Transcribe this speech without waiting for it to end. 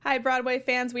Hi, Broadway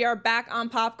fans. We are back on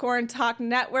Popcorn Talk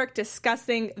Network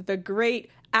discussing the great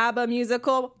ABBA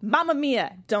musical, Mamma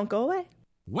Mia. Don't go away.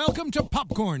 Welcome to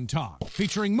Popcorn Talk,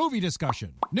 featuring movie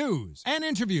discussion, news, and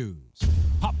interviews.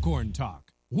 Popcorn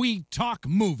Talk. We talk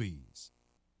movies.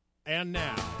 And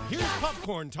now, here's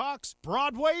Popcorn Talk's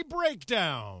Broadway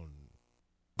Breakdown.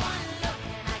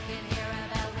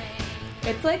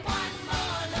 It's like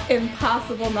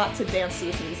impossible not to dance to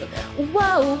this musical.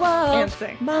 Whoa, whoa, And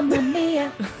sing. Mamma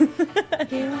Mia,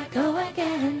 here I go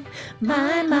again.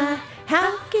 My,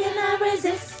 how can I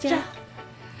resist ya?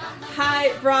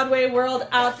 Hi, Broadway world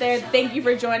out there. Thank you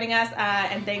for joining us,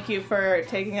 and thank you for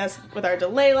taking us with our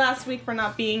delay last week for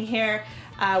not being here.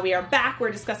 We are back.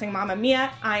 We're discussing Mamma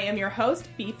Mia. I am your host,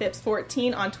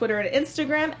 BFips14 on Twitter and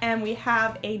Instagram, and we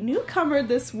have a newcomer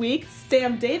this week,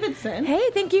 Sam Davidson. Hey,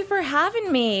 thank you for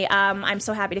having me. I'm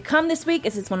so happy to come this week.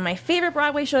 This is one of my favorite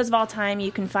Broadway shows of all time.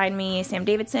 You can find me, Sam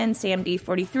Davidson,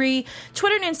 SamD43,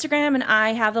 Twitter and Instagram, and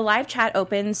I have the live chat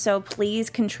open, so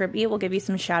please contribute. We'll give you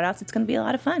some shout-outs. It's going to be a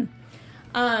lot of fun.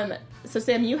 So,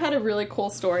 Sam, you had a really cool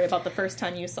story about the first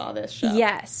time you saw this show.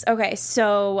 Yes. Okay,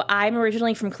 so I'm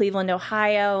originally from Cleveland,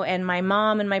 Ohio, and my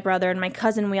mom and my brother and my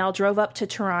cousin, we all drove up to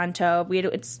Toronto. We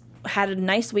had a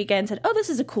nice weekend, said, oh,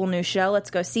 this is a cool new show, let's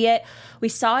go see it. We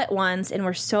saw it once, and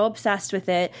we're so obsessed with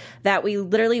it that we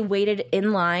literally waited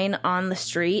in line on the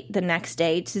street the next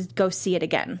day to go see it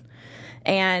again.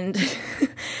 And,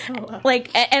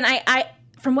 I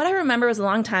from what I remember, it was a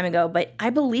long time ago, but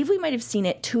I believe we might have seen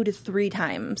it 2 to 3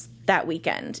 times that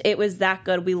weekend. It was that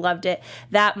good. We loved it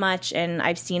that much, and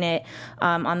I've seen it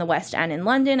on the West End in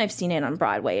London. I've seen it on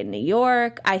Broadway in New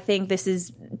York. I think this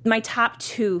is my top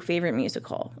 2 favorite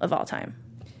musical of all time.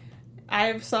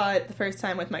 I saw it the first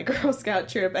time with my Girl Scout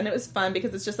troop, and it was fun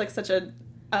because it's just like such a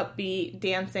upbeat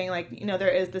dancing, like, you know, there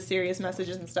is the serious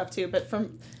messages and stuff too, but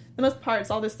from the most part,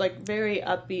 it's all this like very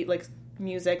upbeat like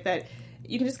music that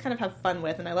you can just kind of have fun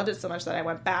with, and I loved it so much that I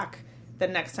went back the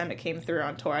next time it came through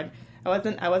on tour. And I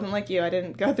wasn't like you. I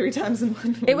didn't go 3 times in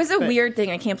 1 week. It was a weird thing.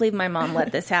 I can't believe my mom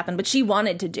let this happen, but she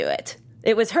wanted to do it.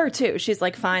 It was her too. She's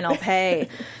like, "Fine, I'll pay."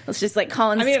 It's just like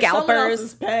calling scalpers. If someone else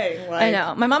is paying, like... I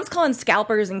know. My mom's calling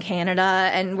scalpers in Canada,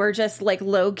 and we're just like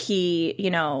low key, you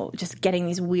know, just getting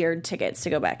these weird tickets to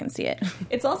go back and see it.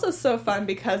 It's also so fun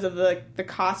because of the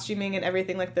costuming and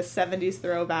everything, like the 70s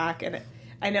throwback, and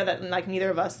I know that like neither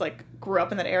of us like grew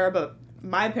up in that era, but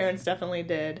my parents definitely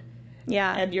did.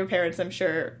 Yeah. And your parents, I'm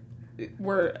sure, they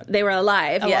were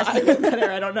alive. Yes. In that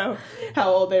era. I don't know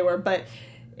how old they were, but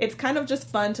it's kind of just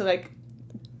fun to like,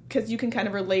 because you can kind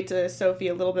of relate to Sophie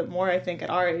a little bit more, I think,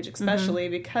 at our age, especially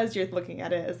because you're looking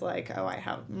at it as like, oh,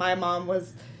 my mom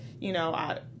was, you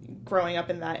know, growing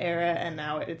up in that era, and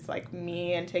now it's like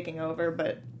me and taking over,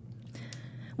 but...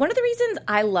 One of the reasons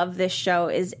I love this show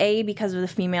is A, because of the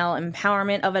female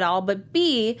empowerment of it all, but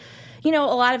B, you know,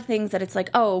 a lot of things that it's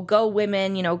like, oh, go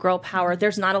women, you know, girl power.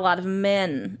 There's not a lot of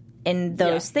men in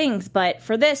those things, but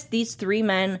for this, these 3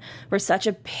 men were such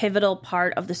a pivotal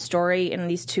part of the story in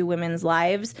these 2 women's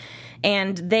lives,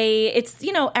 and it's,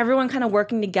 you know, everyone kind of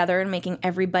working together and making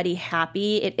everybody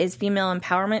happy. It is female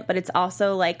empowerment, but it's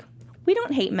also like, we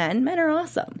don't hate men. Men are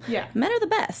awesome. Yeah. Men are the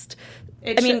best.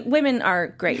 Women are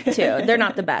great, too. They're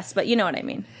not the best, but you know what I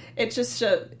mean. It just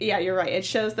shows, yeah, you're right. It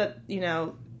shows that, you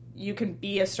know, you can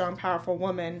be a strong, powerful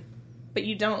woman, but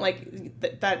you don't, like,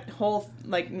 that whole,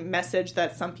 like, message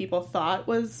that some people thought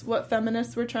was what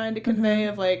feminists were trying to convey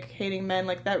of, like, hating men.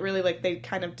 Like, that really, like, they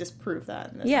kind of disprove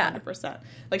that in this 100%.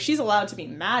 Like, she's allowed to be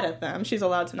mad at them. She's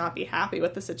allowed to not be happy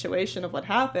with the situation of what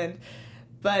happened.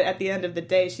 But at the end of the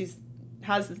day,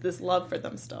 has this love for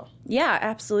them still. Yeah,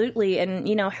 absolutely. And,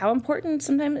 you know, how important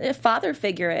sometimes a father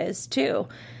figure is, too.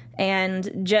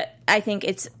 And I think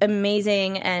it's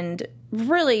amazing and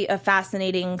really a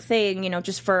fascinating thing, you know,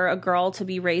 just for a girl to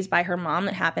be raised by her mom.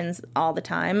 It happens all the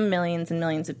time, millions and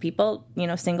millions of people, you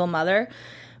know, single mother.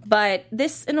 But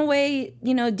this, in a way,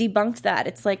 you know, debunked that.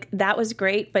 It's like, that was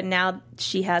great, but now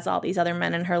she has all these other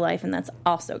men in her life, and that's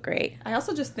also great. I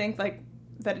also just think, like,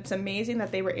 that it's amazing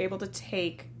that they were able to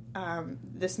take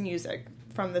this music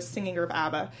from the singing group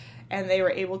ABBA, and they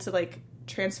were able to like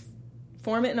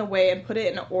transform it in a way and put it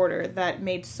in an order that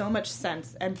made so much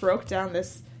sense and broke down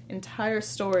this entire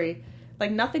story.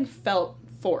 Like, nothing felt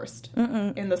forced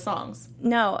in the songs.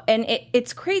 No, and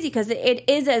it's crazy because it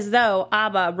is as though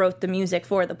ABBA wrote the music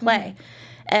for the play.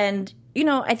 And, you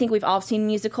know, I think we've all seen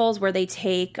musicals where they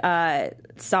take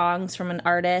songs from an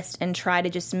artist and try to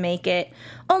just make it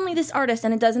only this artist,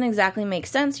 and it doesn't exactly make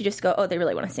sense. You just go, oh, they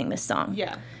really want to sing this song.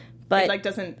 Yeah. But it, like,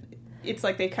 it's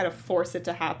like they kind of force it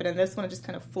to happen, and this one, it just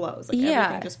kind of flows. Like,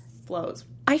 everything just flows.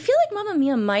 I feel like Mamma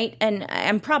Mia might, and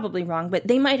I'm probably wrong, but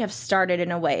they might have started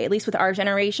in a way, at least with our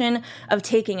generation, of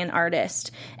taking an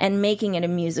artist and making it a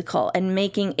musical and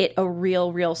making it a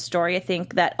real story. I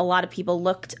think that a lot of people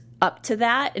looked up to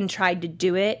that and tried to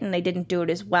do it, and they didn't do it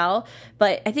as well.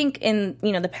 But I think in,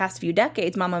 the past few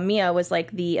decades, Mamma Mia was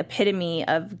like the epitome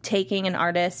of taking an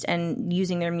artist and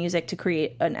using their music to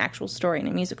create an actual story in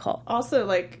a musical. Also,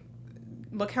 like,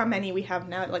 look how many we have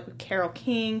now, like with Carole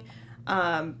King,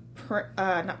 not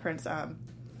Prince,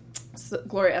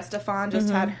 Gloria Estefan just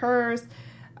had hers.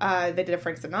 They did a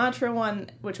Frank Sinatra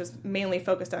one, which was mainly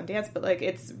focused on dance, but like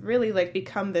it's really like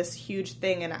become this huge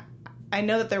thing. And I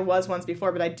know that there was ones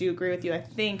before, but I do agree with you. I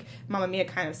think Mamma Mia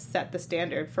kind of set the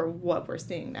standard for what we're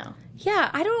seeing now. Yeah,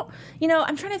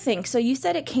 I'm trying to think. So you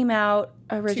said it came out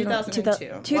originally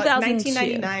 2002.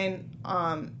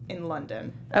 1999 in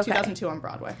London. Okay. 2002 on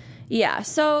Broadway. Yeah,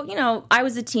 so, I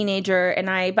was a teenager,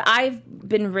 but I've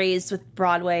been raised with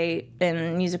Broadway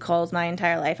and musicals my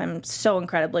entire life. I'm so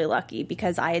incredibly lucky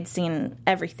because I had seen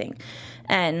everything.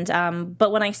 And,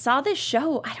 but when I saw this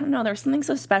show, I don't know, there was something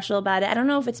so special about it. I don't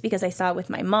know if it's because I saw it with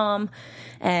my mom,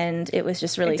 and it was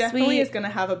just really sweet. It definitely is going to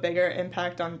have a bigger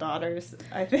impact on daughters,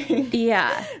 I think.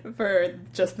 Yeah. For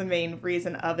just the main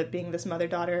reason of it being this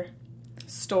mother-daughter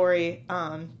story.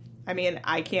 I mean,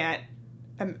 I can't...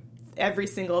 every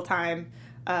single time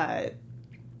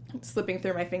Slipping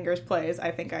Through My Fingers plays,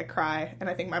 I think I cry, and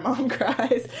I think my mom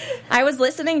cries. I was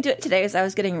listening to it today as I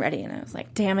was getting ready, and I was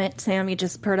like, damn it, Sam, you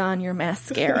just put on your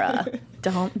mascara.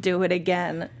 Don't do it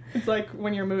again. It's like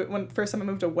when first time I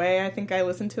moved away, I think I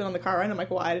listened to it on the car ride, and I'm like,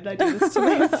 why did I do this to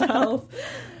myself?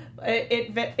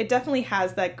 It definitely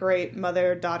has that great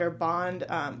mother-daughter bond,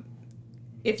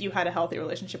 if you had a healthy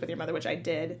relationship with your mother, which I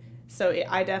did. So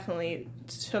I definitely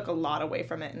took a lot away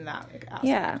from it in that aspect.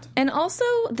 Yeah. And also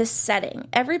the setting.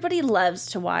 Everybody loves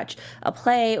to watch a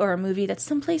play or a movie that's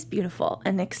someplace beautiful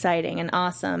and exciting and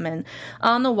awesome and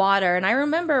on the water. And I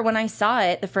remember when I saw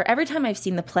it, for every time I've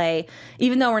seen the play,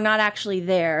 even though we're not actually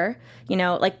there,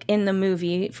 like in the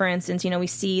movie, for instance, we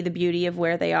see the beauty of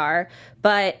where they are.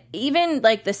 But even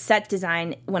like the set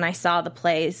design, when I saw the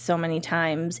plays so many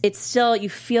times, it's still, you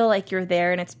feel like you're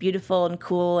there and it's beautiful and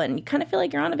cool and you kind of feel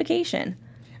like you're on a vacation.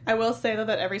 I will say, though,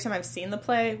 that every time I've seen the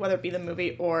play, whether it be the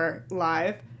movie or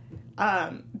live,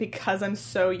 because I'm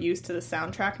so used to the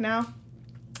soundtrack now,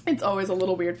 it's always a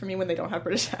little weird for me when they don't have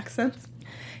British accents.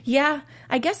 Yeah,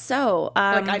 I guess so.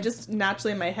 I just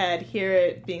naturally in my head hear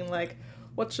it being like,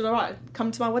 what should I write?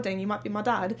 Come to my wedding, you might be my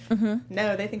dad. Mm-hmm.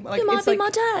 No, they think like you might be my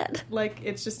dad. Like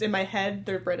it's just in my head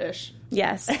they're British.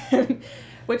 Yes.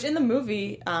 Which in the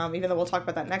movie, even though we'll talk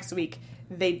about that next week,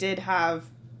 they did have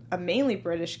a mainly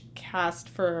British cast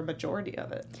for a majority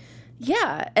of it.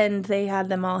 Yeah, and they had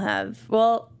them all have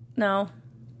no.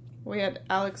 We had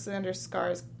Alexander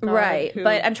Skarsgård. Right,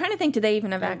 but I'm trying to think, do they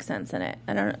even have accents in it?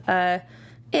 I don't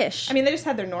ish. I mean, they just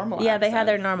had their normal accents. Yeah, they had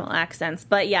their normal accents.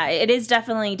 But yeah, it is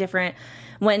definitely different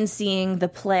when seeing the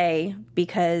play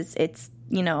because it's,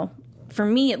 for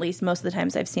me at least, most of the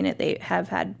times I've seen it, they have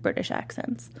had British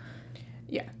accents.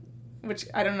 Yeah. Which,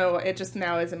 I don't know, it just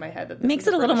now is in my head. That this makes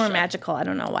it a little more magical. I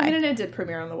don't know why. I mean, it did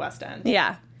premiere on the West End.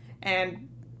 Yeah. And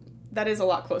that is a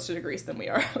lot closer to Greece than we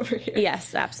are over here.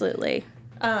 Yes, absolutely.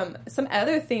 Some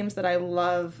other themes that I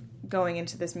love going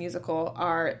into this musical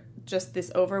are just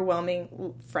this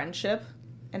overwhelming friendship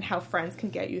and how friends can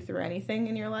get you through anything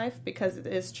in your life, because it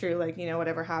is true, like,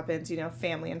 whatever happens,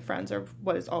 family and friends are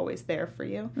what is always there for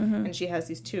you. Mm-hmm. And she has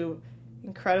these two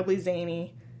incredibly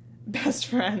zany best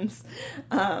friends,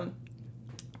 and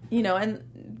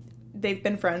they've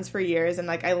been friends for years, and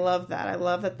like I love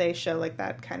that they show like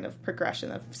that kind of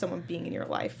progression of someone being in your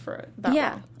life for that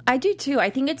long. I do too.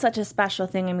 I think it's such a special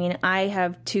thing. I mean, I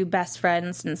have two best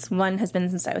friends since one has been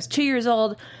since I was 2 years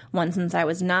old, one since I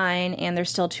was 9, and they're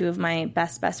still two of my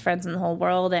best friends in the whole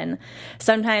world. And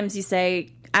sometimes you say,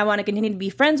 I want to continue to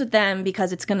be friends with them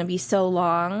because it's going to be so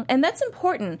long. And that's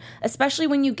important, especially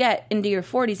when you get into your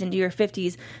 40s, into your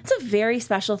 50s. It's a very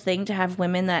special thing to have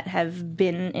women that have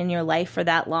been in your life for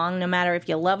that long, no matter if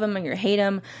you love them or you hate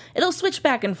them. It'll switch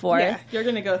back and forth. Yeah, you're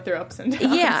going to go through ups and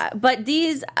downs. Yeah, but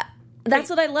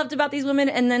that's what I loved about these women,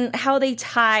 and then how they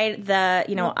tied the,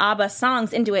 ABBA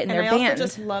songs into it in their band. And I also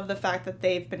just love the fact that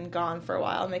they've been gone for a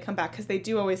while, and they come back, because they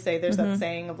do always say, there's that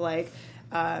saying of, like,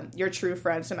 your true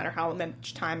friends, no matter how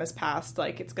much time has passed,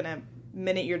 like, it's going to,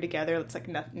 minute you're together, it's like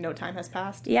no time has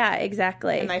passed. Yeah,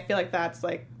 exactly. And I feel like that's,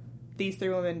 like, these three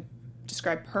women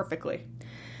describe perfectly.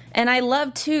 And I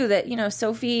love, too, that,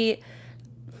 Sophie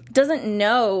doesn't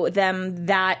know them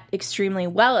that extremely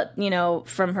well,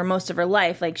 from her most of her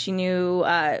life. Like, she knew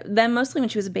them mostly when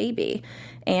she was a baby.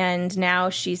 And now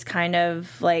she's kind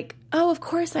of like, oh, of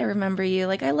course I remember you.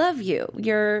 Like, I love you.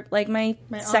 You're like my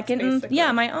second. Aunts, basically.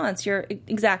 Yeah, my aunts. You're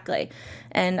exactly.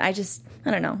 And I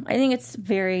don't know. I think it's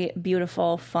very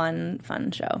beautiful, fun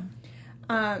show.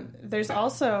 There's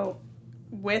also,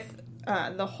 with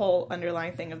the whole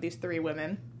underlying thing of these 3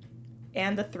 women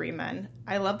and the 3 men,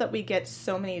 I love that we get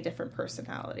so many different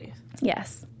personalities.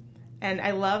 Yes. And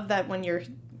I love that when you're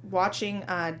watching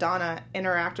Donna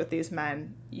interact with these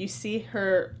men, you see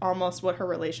her, almost what her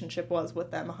relationship was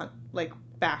with them, like,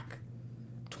 back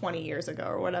 20 years ago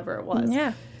or whatever it was.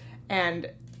 Yeah. And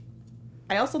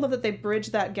I also love that they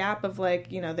bridge that gap of,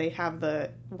 like, you know, they have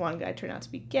the one guy turn out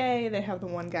to be gay, they have the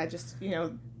one guy just, you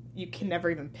know, you can never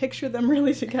even picture them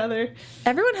really together.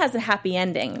 Everyone has a happy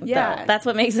ending. Yeah. Though. That's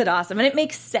what makes it awesome. And it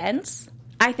makes sense.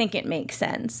 I think it makes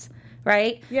sense,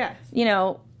 right? Yes. You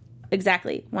know,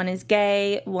 exactly. One is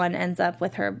gay, one ends up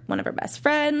with one of her best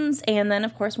friends, and then,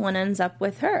 of course, one ends up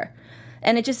with her.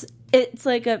 And it's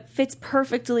like fits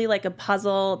perfectly like a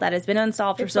puzzle that has been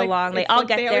unsolved for so long. They all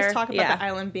get there. They always talk about the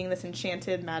island being this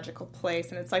enchanted, magical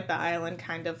place, and it's like the island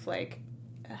kind of, like,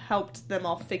 helped them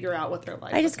all figure out what their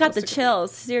life. I just got the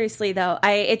chills. Seriously, though,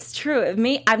 it's true.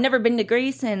 I've never been to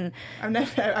Greece, and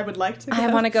I would like to.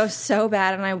 I want to go so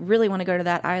bad, and I really want to go to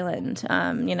that island.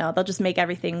 You know, they'll just make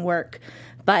everything work.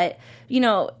 But you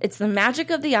know, it's the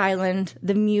magic of the island,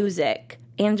 the music,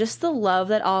 and just the love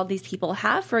that all of these people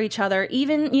have for each other.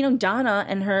 Even, you know, Donna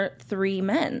and her 3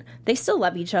 men, they still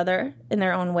love each other in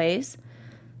their own ways.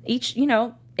 Each, you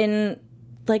know, in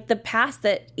like the past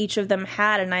that each of them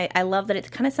had, and I love that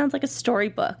it kind of sounds like a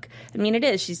storybook. I mean, it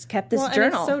is. She's kept this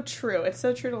journal. And it's so true. It's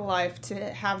so true to life to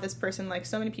have this person. Like,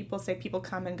 so many people say people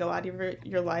come and go out of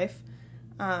your life.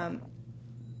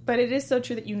 But it is so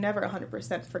true that you never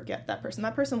 100% forget that person.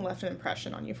 That person left an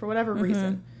impression on you for whatever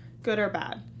reason, good or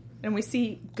bad. And we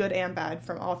see good and bad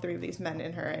from all 3 of these men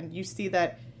in her. And you see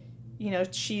that, you know,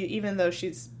 she, even though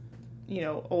she's, you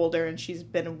know, older and she's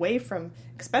been away from,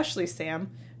 especially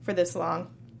Sam, for this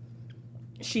long,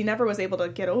 she never was able to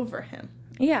get over him.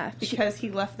 Yeah. Because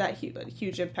he left that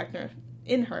huge impact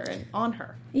in her and on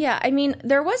her. Yeah, I mean,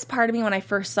 there was part of me when I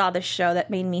first saw this show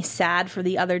that made me sad for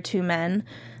the other 2 men.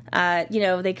 You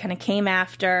know, they kind of came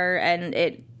after,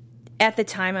 and at the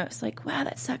time I was like, wow,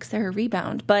 that sucks, they're a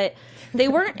rebound. But they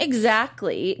weren't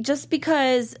exactly, just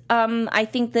because I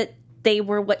think that they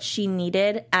were what she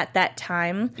needed at that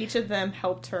time. Each of them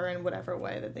helped her in whatever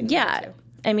way that they needed to.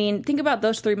 I mean, think about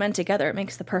those 3 men together. It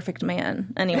makes the perfect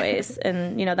man anyways.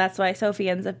 And, you know, that's why Sophie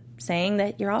ends up saying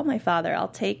that you're all my father. I'll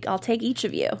take each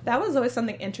of you. That was always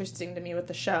something interesting to me with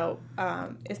the show,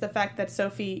 is the fact that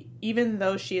Sophie, even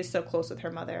though she is so close with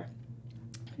her mother,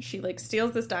 she, like,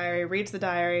 steals this diary, reads the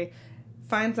diary,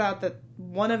 finds out that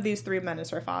one of these 3 men is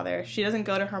her father. She doesn't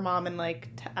go to her mom and,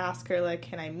 like, to ask her, like,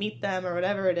 can I meet them or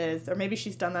whatever it is. Or maybe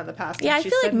she's done that in the past. Yeah, I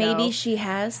feel like maybe she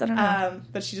has. I don't know.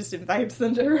 But she just invites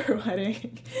them to her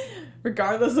wedding,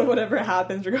 regardless of whatever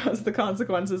happens, regardless of the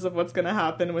consequences of what's going to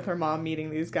happen with her mom meeting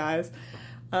these guys.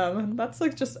 That's,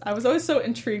 like, just, I was always so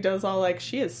intrigued. I was all like,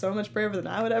 she is so much braver than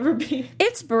I would ever be.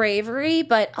 It's bravery,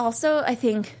 but also I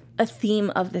think a theme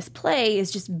of this play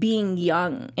is just being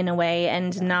young in a way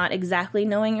and not exactly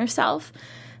knowing yourself.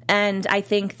 And I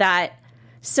think that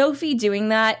Sophie doing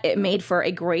that, it made for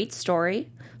a great story.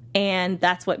 And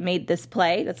that's what made this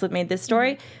play. That's what made this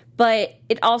story. But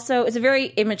it also is a very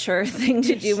immature thing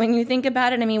to do when you think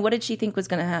about it. I mean, what did she think was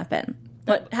going to happen?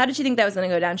 How did she think that was going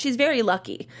to go down? She's very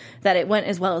lucky that it went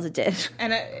as well as it did.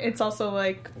 And it's also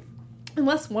like,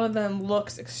 unless one of them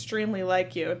looks extremely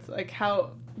like you, it's like,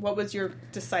 what was your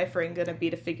deciphering going to be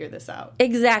to figure this out?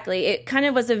 Exactly. It kind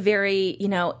of was a very, you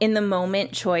know, in the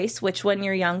moment choice, which when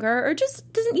you're younger, or just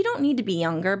you don't need to be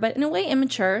younger, but in a way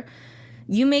immature,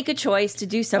 you make a choice to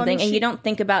do something and you don't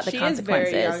think about the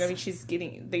consequences. She is very young. I mean, she's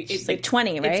getting... She's like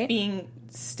 20, right? It's being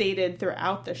stated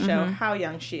throughout the show how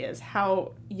young she is,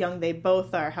 how young they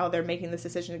both are, how they're making this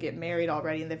decision to get married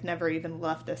already, and they've never even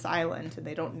left this island, and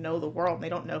they don't know the world, and they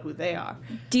don't know who they are.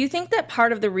 Do you think that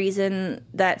part of the reason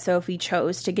that Sophie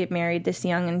chose to get married this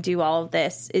young and do all of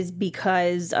this is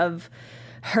because of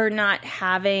her not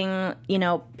having, you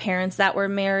know, parents that were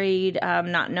married,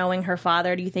 not knowing her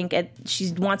father? Do you think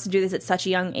she wants to do this at such a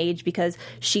young age because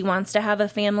she wants to have a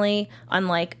family,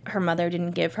 unlike her mother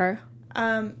didn't give her?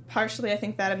 Partially I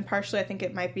think that, and partially I think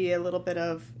it might be a little bit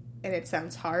of, and it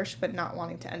sounds harsh, but not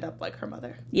wanting to end up like her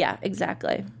mother. Yeah,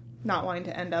 exactly. Not wanting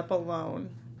to end up alone.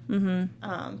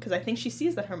 Because I think she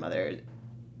sees that her mother,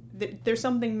 there's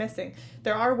something missing.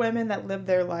 There are women that live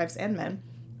their lives, and men,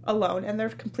 alone, and they're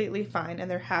completely fine, and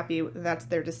they're happy. That's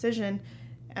their decision.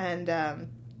 And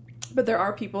but there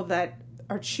are people that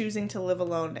are choosing to live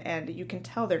alone, and you can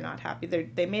tell they're not happy.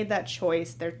 They made that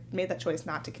choice. They made that choice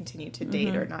not to continue to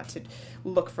date or not to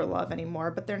look for love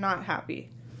anymore, but they're not happy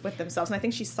with themselves. And I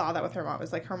think she saw that with her mom. It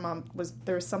was like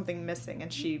there was something missing,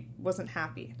 and she wasn't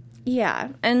happy. Yeah,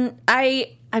 and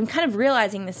I'm kind of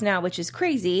realizing this now, which is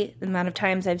crazy, the amount of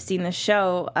times I've seen this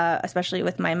show, especially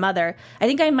with my mother. I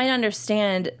think I might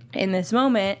understand in this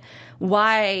moment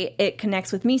why it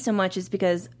connects with me so much is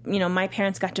because, my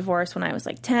parents got divorced when I was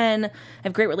like 10. I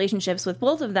have great relationships with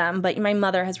both of them, but my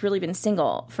mother has really been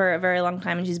single for a very long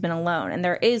time, and she's been alone. And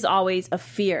there is always a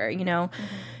fear,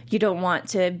 You don't want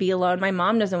to be alone. My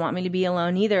mom doesn't want me to be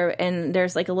alone either. And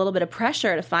there's like a little bit of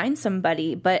pressure to find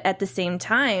somebody. But at the same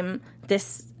time,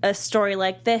 a story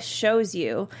like this shows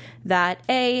you that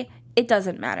A, it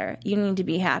doesn't matter. You need to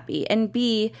be happy. And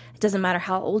B, it doesn't matter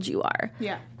how old you are.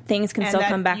 Yeah. Things can still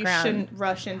come back around. You shouldn't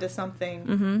rush into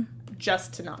something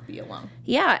just to not be alone.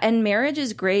 Yeah. And marriage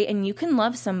is great, and you can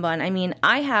love someone. I mean,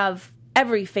 I have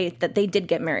every faith that they did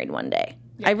get married one day.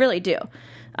 Yeah. I really do.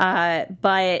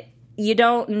 But you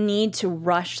don't need to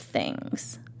rush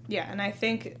things. Yeah, and I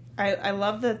think I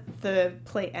love that the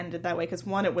play ended that way because,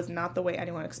 one, it was not the way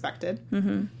anyone expected.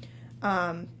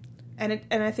 And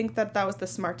I think that was the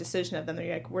smart decision of them.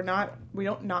 They're like, we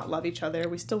don't not love each other.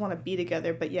 We still want to be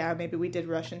together, but yeah, maybe we did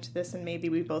rush into this, and maybe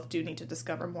we both do need to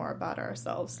discover more about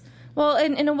ourselves. Well,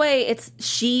 in a way,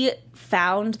 she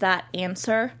found that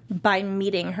answer by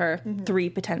meeting her 3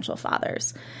 potential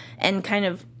fathers and kind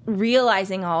of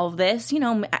realizing all of this,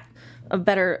 a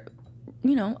better,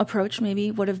 approach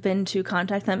maybe would have been to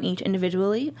contact them each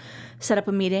individually, set up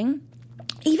a meeting,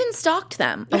 even stalked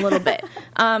them a little bit.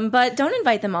 But don't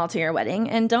invite them all to your wedding,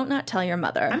 and don't not tell your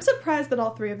mother. I'm surprised that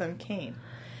all 3 of them came.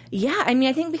 Yeah, I mean,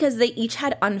 I think because they each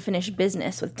had unfinished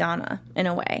business with Donna, in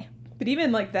a way. But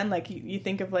even, then, you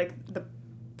think of, the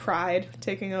pride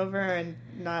taking over and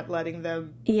not letting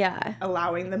them... Yeah.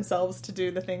 Allowing themselves to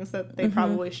do the things that they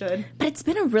probably should. But it's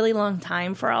been a really long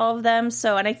time for all of them,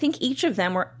 and I think each of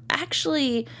them were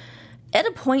actually at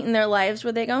a point in their lives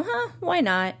where they go, why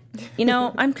not?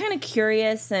 I'm kind of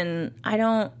curious, and I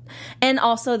don't... And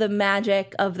also the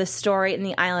magic of the story and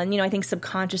the island, I think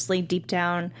subconsciously, deep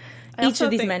down, each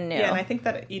of these men knew. Yeah, and I think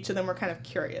that each of them were kind of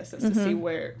curious as to see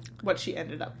what she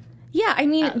ended up. Yeah, I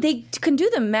mean, they can do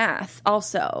the math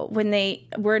also when they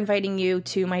were inviting you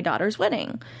to my daughter's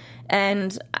wedding.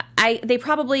 And they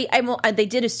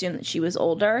did assume that she was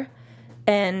older.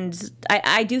 And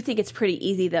I do think it's pretty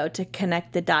easy, though, to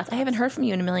connect the dots. I haven't heard from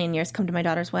you in a million years. Come to my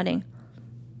daughter's wedding.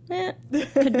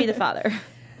 Could be the father.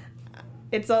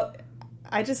 There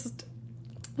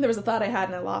was a thought I had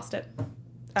and I lost it.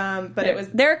 But it was...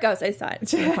 There it goes. I saw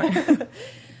it.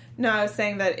 No, I was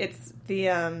saying that it's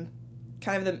the...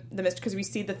 kind of the mystery, because we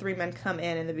see the 3 men come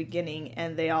in the beginning,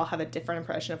 and they all have a different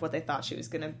impression of what they thought she was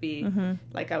going to be.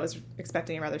 I was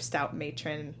expecting a rather stout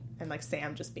matron, and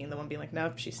Sam just being the one being like,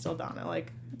 nope, she's still Donna,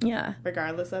 yeah,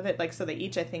 regardless of it. So they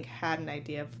each, I think, had an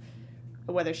idea of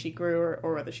whether she grew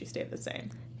or whether she stayed the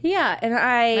same. Yeah, and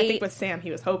I think with Sam,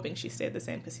 he was hoping she stayed the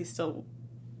same because he still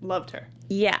loved her.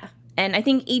 Yeah. And I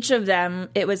think each of them,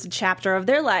 it was a chapter of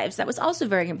their lives that was also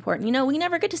very important. We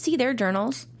never get to see their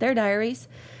journals, their diaries.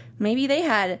 Maybe they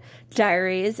had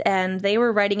diaries, and they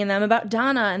were writing in them about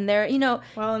Donna and their,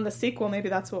 Well, in the sequel, maybe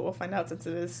that's what we'll find out, since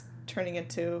it is turning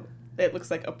into, it looks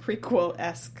like a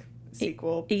prequel-esque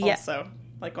sequel also.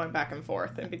 Going back and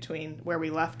forth in between where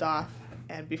we left off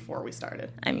and before we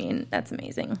started. I mean, that's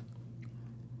amazing.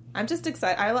 I'm just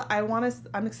excited.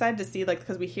 I'm excited to see,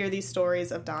 because we hear these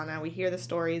stories of Donna. We hear the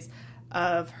stories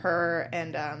of her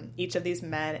and each of these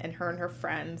men and her and her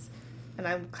friends. And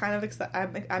I'm kind of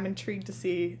excited. I'm intrigued to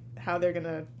see how they're going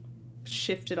to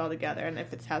shift it all together and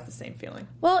if it has the same feeling.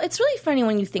 Well, it's really funny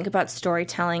when you think about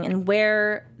storytelling and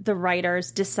where the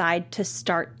writers decide to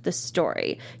start the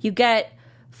story. You get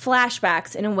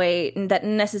flashbacks in a way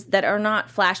that are not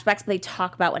flashbacks, but they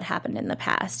talk about what happened in the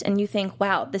past. And you think,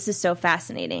 wow, this is so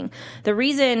fascinating. The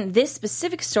reason this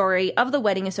specific story of the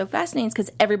wedding is so fascinating is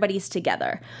because everybody's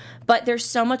together. But there's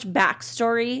so much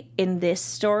backstory in this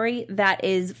story that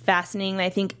is fascinating that I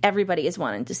think everybody is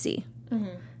wanting to see.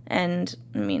 And,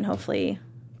 I mean, hopefully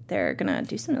they're going to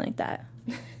do something like that.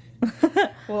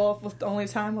 Well, only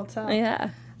time will tell.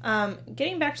 Yeah.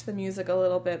 Getting back to the music a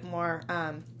little bit more,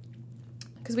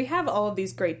 because we have all of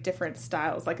these great different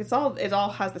styles. It all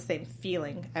has the same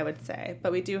feeling, I would say.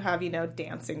 But we do have,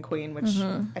 Dancing Queen, which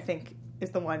I think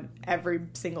is the one every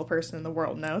single person in the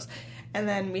world knows. And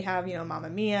then we have, Mamma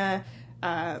Mia,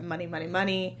 Money, Money,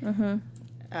 Money.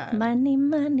 Money,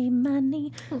 money,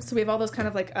 money. So we have all those kind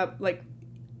of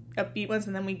upbeat ones,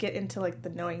 and then we get into like the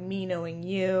Knowing Me, Knowing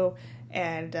You,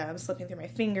 and Slipping Through My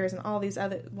Fingers, and all these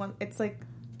other ones. It's like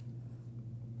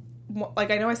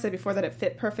I know I said before that it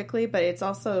fit perfectly, but it's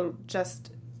also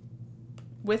just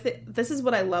with it. This is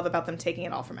what I love about them taking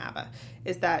it all from ABBA,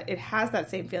 is that it has that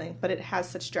same feeling, but it has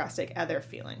such drastic other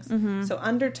feelings. Mm-hmm. So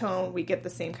undertone, we get the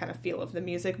same kind of feel of the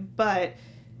music, but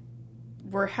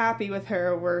we're happy with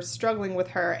her, we're struggling with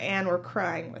her, and we're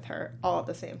crying with her all at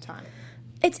the same time.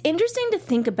 It's interesting to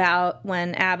think about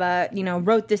when ABBA,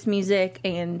 wrote this music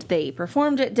and they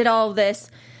performed it, did all of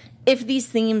this, if these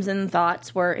themes and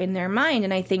thoughts were in their mind.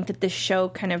 And I think that this show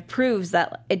kind of proves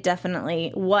that it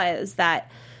definitely was, that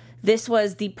this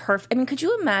was the perfect... I mean, could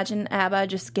you imagine ABBA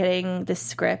just getting this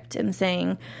script and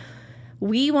saying,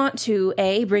 we want to,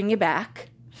 A, bring you back.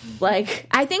 Like,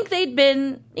 I think they'd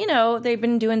been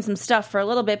doing some stuff for a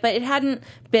little bit, but it hadn't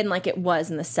been like it was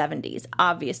in the 70s,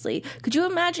 obviously. Could you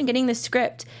imagine getting the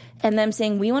script and them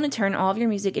saying, we want to turn all of your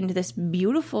music into this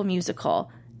beautiful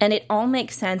musical, and it all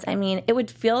makes sense? I mean, it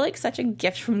would feel like such a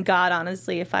gift from God,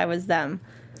 honestly, if I was them.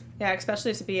 Yeah,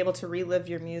 especially to be able to relive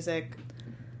your music.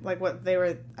 Like what they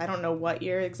were, I don't know what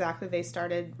year exactly they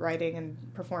started writing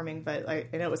and performing, but I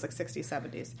know it was like 60s,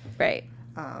 70s. Right.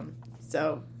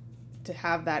 So to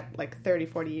have that like 30,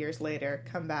 40 years later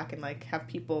come back and like have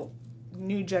people,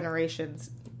 new generations,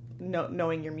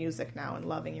 knowing your music now and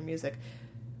loving your music.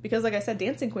 Because like I said,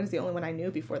 Dancing Queen is the only one I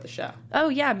knew before the show. Oh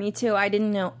yeah, me too. I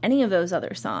didn't know any of those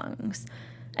other songs.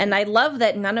 And I love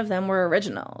that none of them were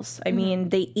originals. I mean,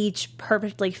 they each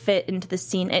perfectly fit into the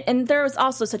scene. And there was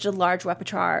also such a large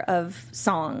repertoire of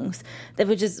songs,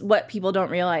 which is what people don't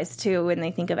realize, too, when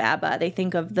they think of ABBA. They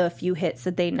think of the few hits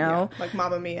that they know. Yeah, like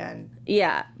Mamma Mia.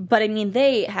 Yeah, but I mean,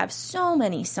 they have so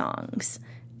many songs.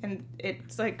 And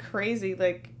it's like crazy,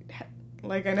 like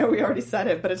I know we already said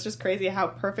it, but it's just crazy how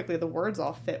perfectly the words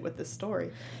all fit with this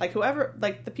story. Like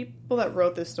the people that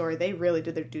wrote this story, they really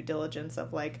did their due diligence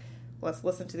of like, let's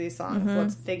listen to these songs. Mm-hmm.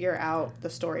 Let's figure out the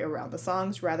story around the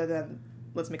songs rather than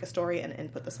let's make a story and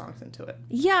input the songs into it.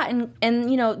 Yeah,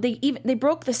 and they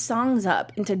broke the songs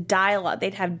up into dialogue.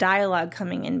 They'd have dialogue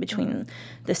coming in between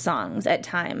the songs at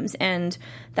times, and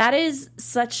that is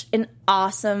such an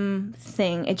awesome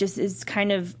thing. It just is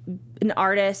kind of an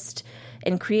artist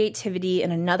and creativity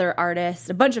and another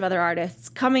artist, a bunch of other artists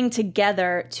coming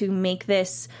together to make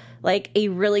this like a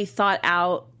really thought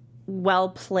out, well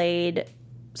played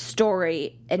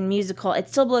story and musical. It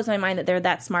still blows my mind that they're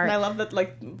that smart. And I love that,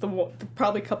 like, the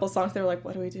probably a couple songs they were like,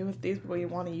 what do we do with these? We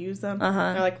want to use them.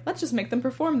 And they're like, let's just make them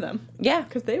perform them. Yeah.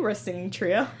 Because they were a singing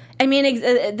trio. I mean,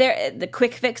 the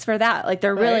quick fix for that. Like,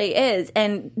 there really is.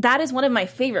 And that is one of my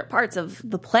favorite parts of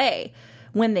the play,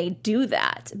 when they do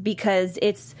that. Because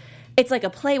it's like a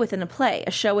play within a play,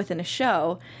 a show within a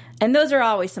show. And those are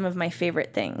always some of my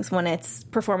favorite things, when it's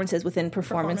performances within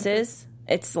performances.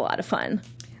 It's a lot of fun.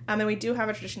 And then we do have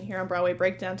a tradition here on Broadway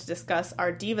Breakdown to discuss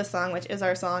our diva song, which is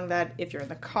our song that if you're in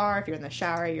the car, if you're in the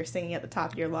shower, you're singing at the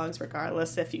top of your lungs,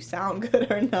 regardless if you sound good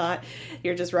or not.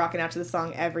 You're just rocking out to the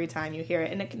song every time you hear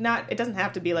it. And it doesn't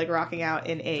have to be like rocking out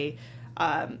in a,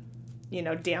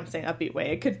 dancing, upbeat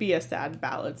way. It could be a sad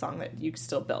ballad song that you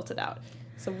still built it out.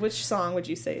 So which song would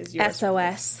you say is yours?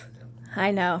 SOS.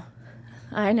 I know.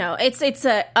 It's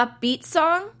a upbeat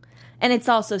song, and it's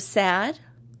also sad.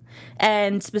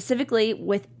 And specifically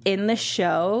within the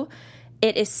show,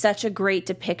 it is such a great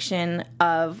depiction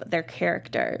of their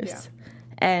characters. Yeah.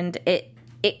 And it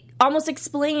almost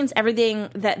explains everything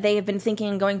that they have been thinking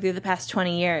and going through the past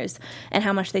 20 years, and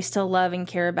how much they still love and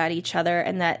care about each other,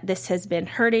 and that this has been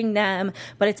hurting them.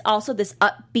 But it's also this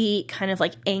upbeat, kind of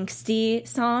like angsty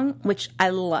song, which I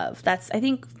love. That's, I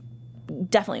think,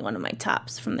 definitely one of my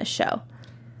tops from this show.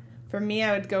 For me,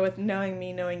 I would go with Knowing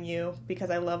Me, Knowing You, because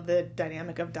I love the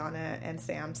dynamic of Donna and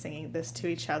Sam singing this to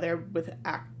each other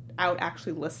without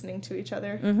actually listening to each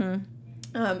other.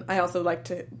 Mm-hmm. I also like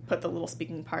to put the little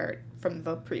speaking part from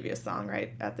the previous song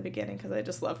right at the beginning, because I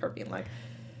just love her being like,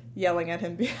 yelling at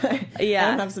him. Yeah. I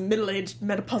don't have some middle-aged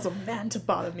menopausal man to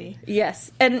bother me. Yes.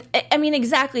 And I mean,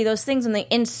 exactly those things, when they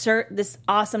insert this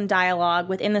awesome dialogue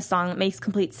within the song, it makes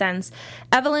complete sense.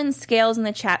 Evelyn Scales in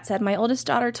the chat said, my oldest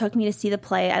daughter took me to see the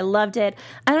play. I loved it.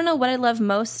 I don't know what I love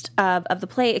most of the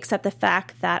play, except the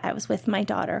fact that I was with my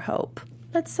daughter, Hope.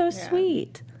 That's so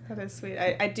sweet. That is sweet.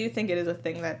 I do think it is a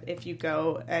thing that if you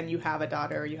go and you have a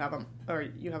daughter, or you have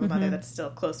a mother that's still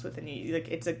close within you, like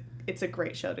it's a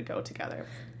great show to go together.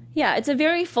 Yeah, it's a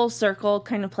very full circle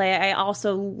kind of play. I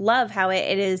also love how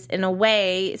it is, in a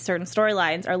way, certain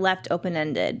storylines are left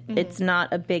open-ended. Mm-hmm. It's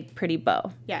not a big, pretty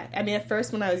bow. Yeah, I mean, at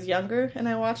first when I was younger and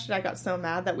I watched it, I got so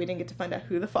mad that we didn't get to find out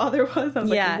who the father was. I was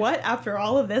like, what? After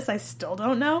all of this, I still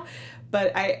don't know?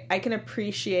 But I can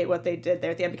appreciate what they did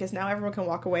there at the end because now everyone can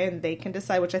walk away and they can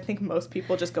decide, which I think most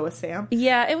people just go with Sam.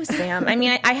 Yeah, it was Sam. I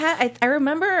mean, I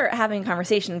remember having a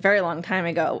conversation a very long time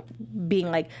ago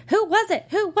being like, who was it?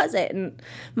 Who was it? And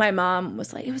my mom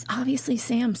was like, it was obviously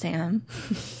Sam.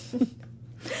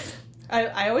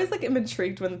 I always, like, am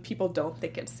intrigued when people don't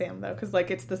think it's Sam, though, because,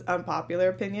 like, it's this unpopular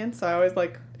opinion. So I always,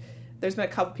 like, there's been a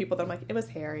couple people that I'm like, it was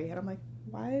Harry. And I'm like,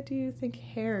 why do you think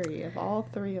Harry of all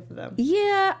three of them?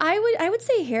 Yeah, I would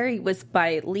say Harry was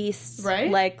by least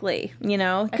likely, you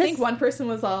know? I think one person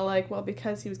was all like, well,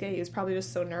 because he was gay, he was probably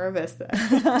just so nervous that...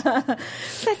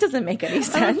 That doesn't make any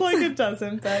sense. I was like, it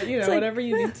doesn't, but, you know, like, whatever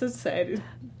you need to say.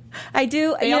 I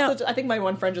do. I think my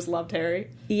one friend just loved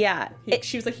Harry. Yeah.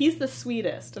 She was like, he's the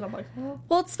sweetest. And I'm like, oh.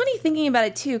 Well, it's funny thinking about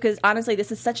it, too, because honestly,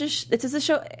 this is a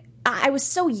show... I was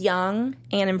so young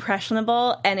and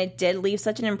impressionable, and it did leave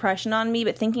such an impression on me,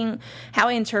 but thinking how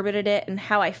I interpreted it and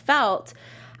how I felt,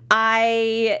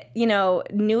 I,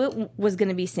 knew it was going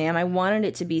to be Sam. I wanted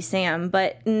it to be Sam,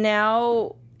 but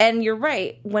now, and you're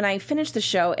right, when I finished the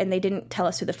show and they didn't tell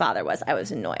us who the father was, I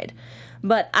was annoyed.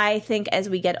 But I think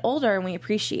as we get older and we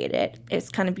appreciate it, it's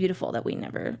kind of beautiful that we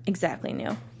never exactly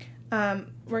knew.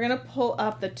 We're going to pull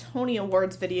up the Tony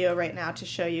Awards video right now to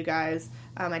show you guys.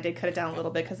 I did cut it down a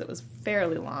little bit because it was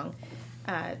fairly long.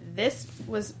 This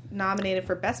was nominated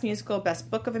for Best Musical,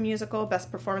 Best Book of a Musical,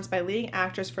 Best Performance by Leading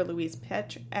Actress for Louise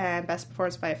Pitch, and Best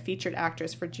Performance by a Featured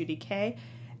Actress for Judy Kaye,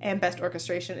 and Best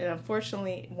Orchestration. It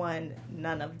unfortunately won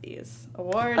none of these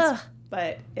awards,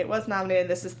 but it was nominated.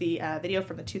 This is the video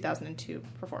from the 2002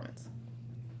 performance.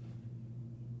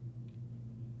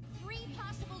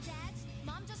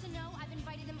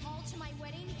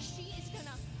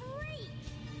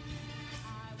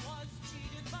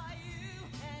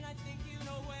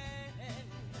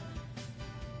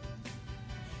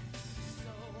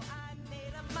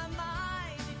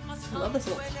 I love this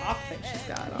little top thing she's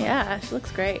got on. Yeah, she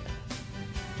looks great.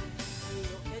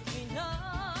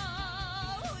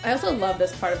 I also love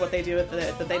this part of what they do with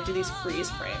it, that they do these freeze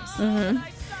frames.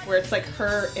 Where it's like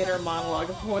her inner monologue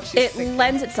of what she's thinking. It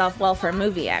lends itself well for a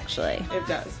movie, actually. It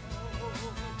does.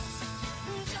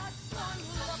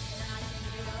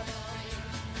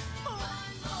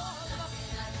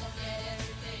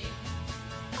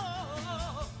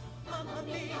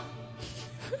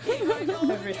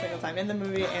 Every single time, in the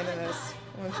movie and in this,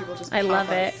 when people just I love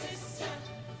it.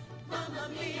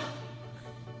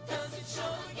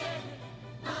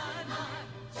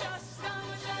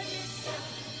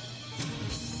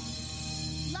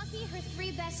 Lucky her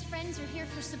three best friends are here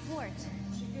for support.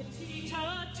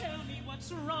 Chiquitita, tell me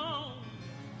what's wrong.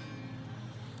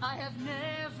 I have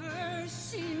never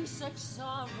seen such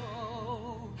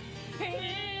sorrow in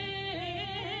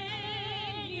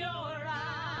your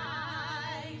eyes.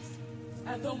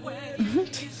 And the wedding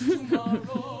is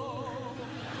tomorrow.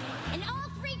 And all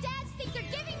three dads think they're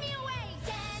giving me away.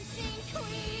 Dancing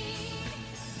queen,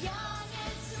 young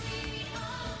and sweet.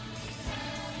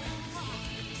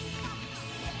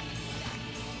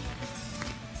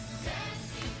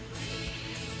 Dancing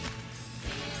queen,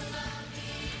 feel the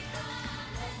beat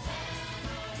on the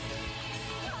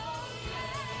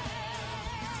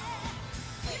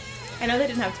I know they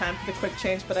didn't have time for the quick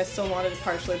change, but I still wanted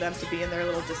partially them to be in their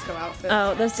little disco outfits.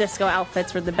 Oh, those disco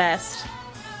outfits were the best.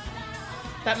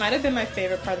 That might have been my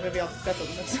favorite part of the movie. I'll discuss it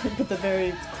next week, but the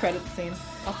very credit scene.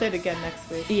 I'll say it again next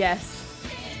week. Yes.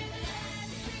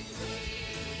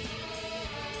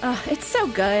 It's so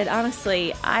good,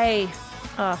 honestly. It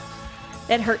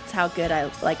hurts how good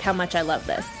how much I love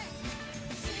this.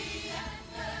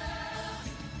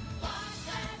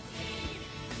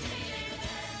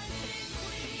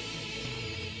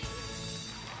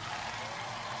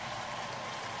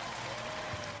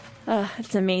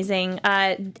 It's amazing.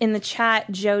 In the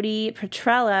chat, Jody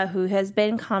Petrella, who has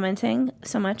been commenting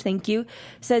so much, thank you,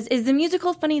 says, is the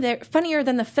musical funnier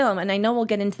than the film? And I know we'll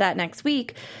get into that next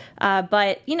week.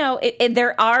 But,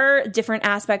 there are different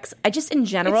aspects, just in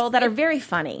general, that are very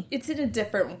funny. It's in a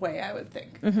different way, I would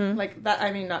think. Mm-hmm. Like, that,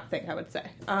 I mean, not think, I would say.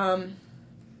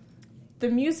 The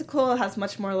musical has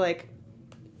much more, like,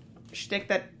 shtick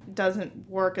that doesn't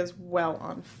work as well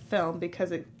on film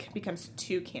because it becomes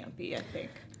too campy, I think.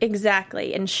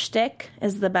 Exactly, and shtick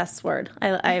is the best word.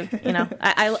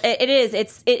 It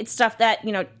is. It's stuff that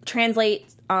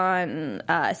translates on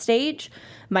stage,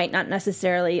 might not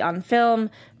necessarily on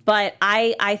film. But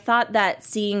I thought that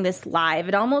seeing this live,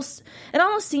 it almost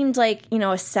seemed like a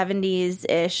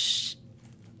 70s-ish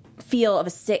feel of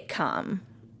a sitcom,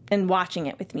 and watching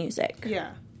it with music.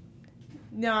 Yeah,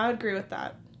 no, I would agree with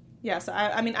that. Yes,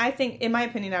 I mean, I think, in my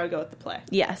opinion, I would go with the play.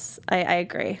 Yes, I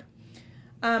agree.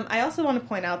 I also want to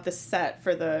point out the set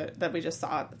that we just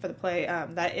saw for the play.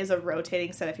 That is a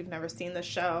rotating set if you've never seen the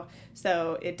show.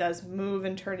 So it does move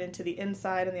and turn into the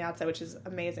inside and the outside, which is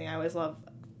amazing. I always love.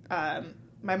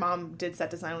 My mom did set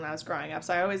design when I was growing up,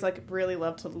 so I always really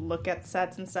love to look at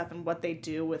sets and stuff and what they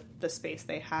do with the space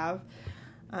they have.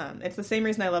 It's the same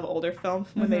reason I love older film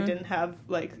when they didn't have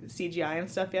CGI and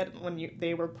stuff yet. When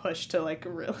they were pushed to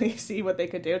really see what they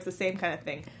could do. It's the same kind of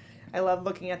thing. I love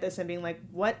looking at this and being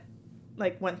what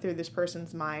went through this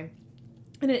person's mind.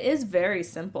 And it is very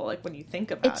simple, when you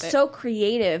think about it. It's so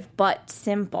creative, but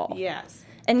simple. Yes.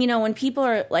 And, when people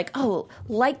are like, oh,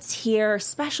 lights here,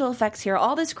 special effects here,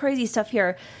 all this crazy stuff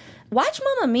here, watch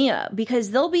Mamma Mia,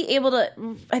 because they'll be able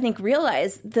to, I think,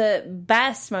 realize the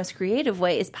best, most creative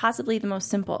way is possibly the most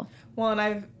simple. Well,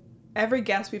 and every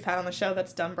guest we've had on the show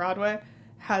that's done Broadway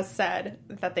has said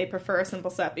that they prefer a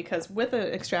simple set, because with an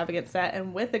extravagant set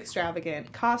and with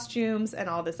extravagant costumes and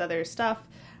all this other stuff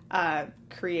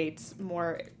creates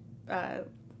more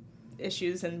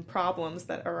issues and problems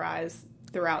that arise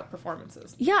throughout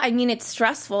performances. Yeah, it's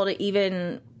stressful to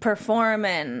even perform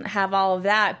and have all of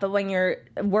that, but when you're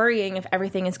worrying if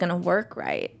everything is going to work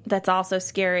right, that's also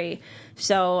scary.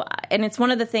 So, and it's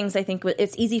one of the things I think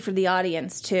it's easy for the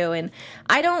audience too, and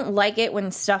I don't like it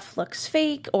when stuff looks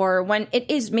fake or when it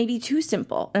is maybe too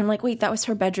simple. And I'm like, wait, that was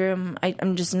her bedroom.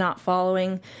 I'm just not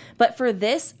following. But for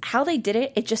this, how they did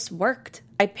it, it just worked.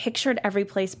 I pictured every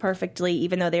place perfectly,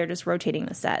 even though they were just rotating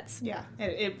the sets. Yeah,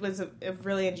 it was a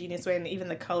really ingenious way, and even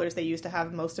the colors they used to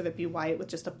have most of it be white with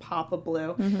just a pop of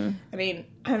blue.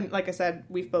 Mm-hmm. Like I said,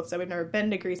 we've both said we've never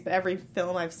been to Greece, but every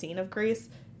film I've seen of Greece,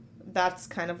 that's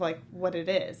kind of what it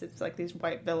is. It's these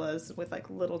white villas with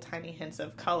little tiny hints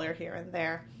of color here and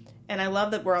there. And I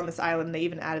love that we're on this island. They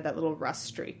even added that little rust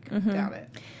streak down it.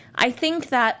 I think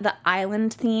that the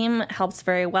island theme helps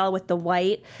very well with the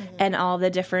white and all the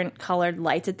different colored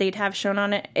lights that they'd have shown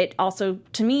on it. It also,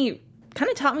 to me, kind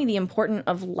of taught me the importance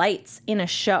of lights in a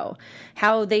show.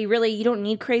 How they really, you don't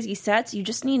need crazy sets, you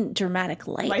just need dramatic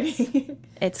lights.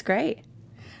 It's great.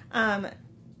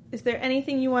 Is there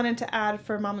anything you wanted to add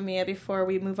for Mamma Mia before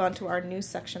we move on to our news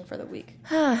section for the week?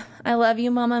 I love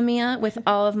you, Mamma Mia, with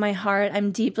all of my heart.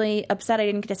 I'm deeply upset I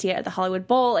didn't get to see it at the Hollywood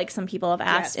Bowl, like some people have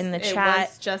asked in the chat. It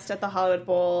was just at the Hollywood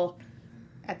Bowl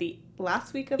at the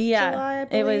last week of July, I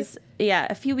believe. It was,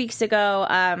 a few weeks ago.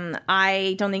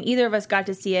 I don't think either of us got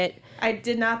to see it. I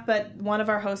did not, but one of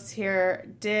our hosts here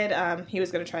did. He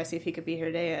was going to try to see if he could be here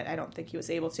today. I don't think he was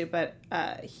able to, but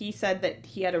he said that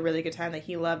he had a really good time, that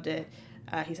he loved it.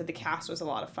 He said the cast was a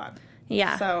lot of fun.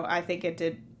 Yeah. So I think it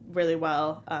did really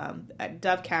well.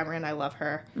 Dove Cameron, I love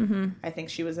her. Mm-hmm. I think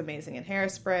she was amazing in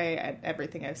Hairspray,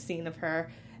 everything I've seen of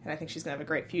her, and I think she's going to have a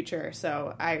great future.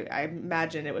 So I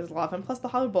imagine it was a lot of fun. Plus, the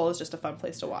Hollywood Bowl is just a fun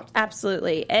place to watch.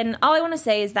 Absolutely. And all I want to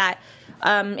say is that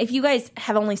if you guys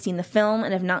have only seen the film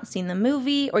and have not seen the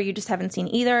movie, or you just haven't seen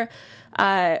either,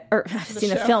 or have seen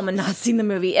the film and not seen the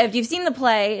movie. If you've seen the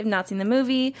play and not seen the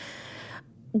movie,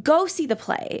 go see the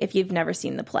play if you've never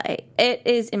seen the play. It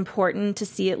is important to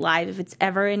see it live if it's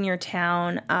ever in your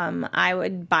town. I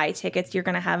would buy tickets. You're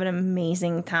going to have an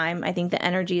amazing time. I think the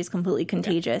energy is completely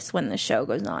contagious when the show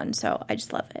goes on, so I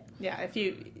just love it. Yeah,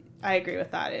 I agree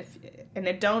with that.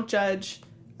 Don't judge,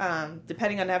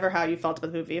 depending on how you felt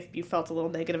about the movie. If you felt a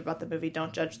little negative about the movie,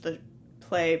 don't judge the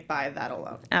play by that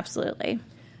alone. Absolutely.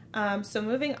 So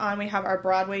moving on, we have our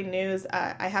Broadway news.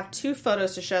 I have 2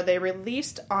 photos to show. They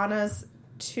released Anna's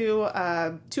two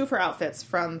of her outfits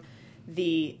from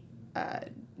the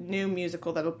new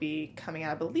musical that'll be coming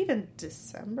out, I believe, in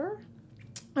December.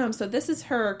 So this is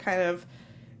her kind of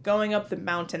going up the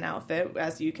mountain outfit.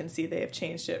 As you can see, they have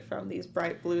changed it from these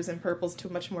bright blues and purples to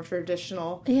a much more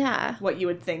traditional, what you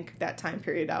would think that time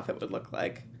period outfit would look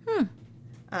like.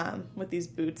 With these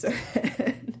boots.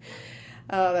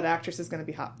 Oh, that actress is going to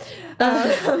be hot.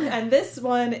 And this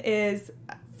one is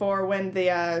for when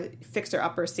the Fixer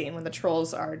Upper scene, when the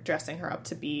trolls are dressing her up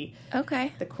to be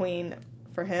the queen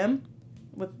for him.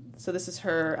 So this is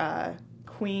her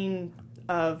queen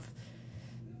of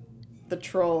the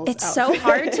trolls It's outfit. so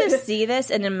hard to see this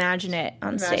and imagine it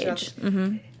on stage.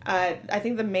 Mm-hmm. I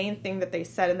think the main thing that they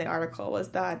said in the article was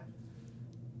that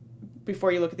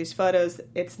before you look at these photos,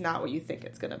 it's not what you think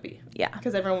it's going to be. Yeah.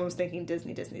 Because everyone was thinking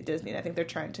Disney, Disney, Disney. And I think they're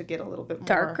trying to get a little bit more...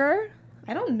 Darker?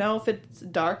 I don't know if it's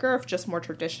darker or if just more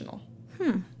traditional.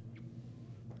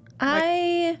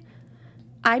 I'm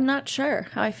not sure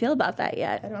how I feel about that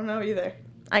yet. I don't know either.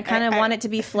 I kind of want it to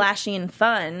be flashy and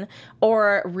fun,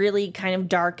 or really kind of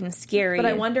dark and scary. But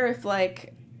I wonder if,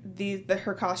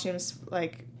 her costumes,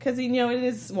 because, it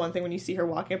is one thing when you see her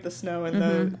walking up the snow in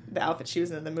the outfit she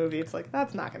was in the movie. It's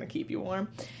that's not going to keep you warm.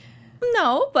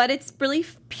 No, but it's really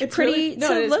It's pretty really, no,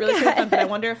 to it is look really at. pretty fun, but I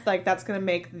wonder if like that's going to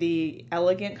make the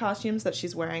elegant costumes that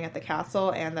she's wearing at the castle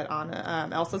and that Anna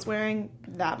Elsa's wearing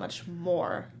that much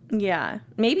more. Yeah.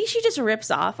 Maybe she just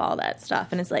rips off all that stuff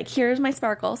and is like, here's my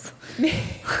sparkles. Maybe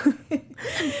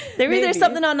there's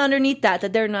something on underneath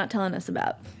that they're not telling us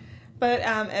about. But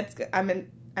I'm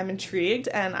intrigued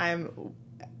and I'm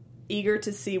eager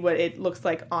to see what it looks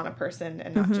like on a person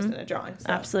and not just in a drawing. So.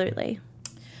 Absolutely.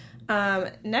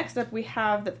 Next up, we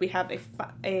have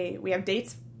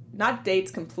dates, not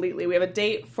dates completely. We have a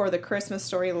date for the Christmas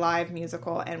Story live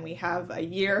musical, and we have a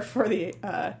year for the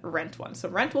Rent one. So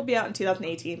Rent will be out in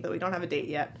 2018, but we don't have a date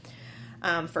yet.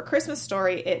 For Christmas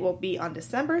Story, it will be on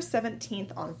December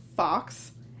 17th on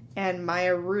Fox, and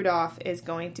Maya Rudolph is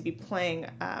going to be playing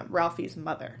Ralphie's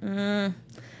mother.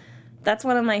 That's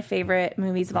one of my favorite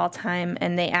movies of all time,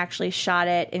 and they actually shot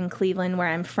it in Cleveland, where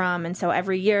I'm from, and so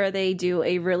every year they do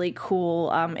a really cool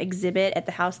exhibit at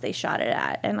the house they shot it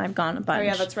at, and I've gone a bunch. Oh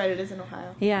yeah, that's right, it is in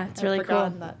Ohio. Yeah, it's really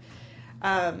cool.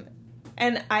 That.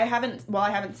 And I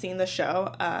haven't seen the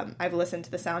show, I've listened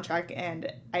to the soundtrack,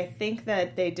 and I think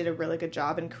that they did a really good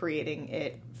job in creating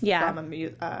it from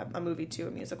a movie to a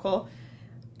musical,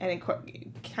 and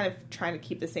kind of trying to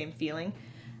keep the same feeling.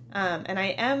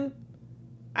 And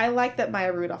I like that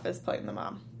Maya Rudolph is playing the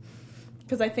mom,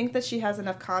 because I think that she has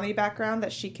enough comedy background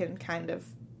that she can kind of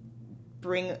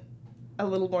bring a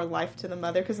little more life to the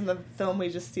mother, because in the film we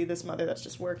just see this mother that's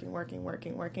just working.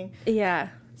 Yeah.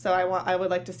 So I would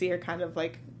like to see her kind of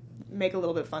like make a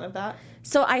little bit fun of that.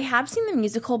 So I have seen the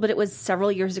musical, but it was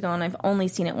several years ago, and I've only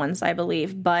seen it once, I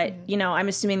believe. But, I'm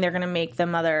assuming they're going to make the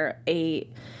mother a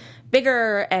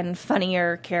bigger and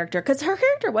funnier character, because her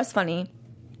character was funny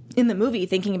in the movie,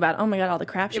 thinking about, oh my god, all the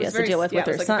crap she has to deal with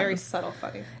her son. Very subtle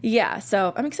funny. Yeah,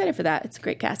 so I'm excited for that. It's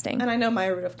great casting. And I know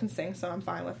Maya Rudolph can sing, so I'm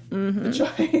fine with the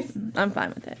choice. I'm fine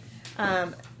with it.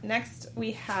 Next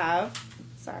we have,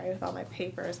 sorry, with all my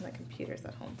papers and my computer's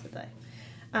at home today.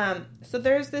 So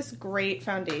there's this great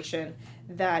foundation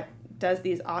that does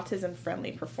these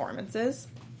autism-friendly performances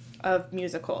of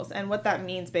musicals, and what that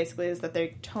means basically is that they're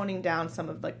toning down some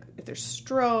of, like, if there's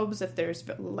strobes, if there's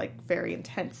like very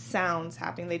intense sounds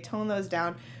happening, they tone those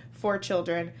down for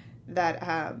children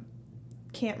that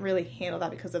can't really handle that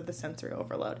because of the sensory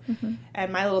overload.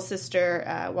 And my little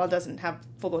sister, while doesn't have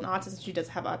full-blown autism, she does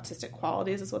have autistic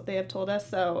qualities, is what they have told us.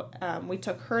 So we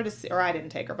took her to see, or I didn't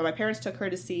take her, but my parents took her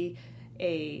to see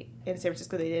in San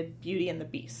Francisco, they did Beauty and the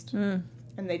Beast, and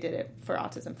they did it for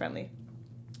autism friendly.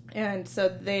 And so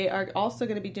they are also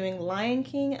going to be doing Lion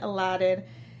King, Aladdin,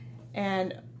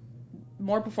 and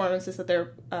more performances that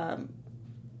they're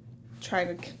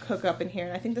trying to cook up in here.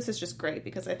 And I think this is just great,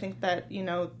 because I think that,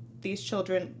 these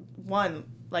children, one,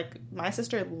 like, my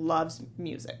sister loves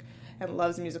music and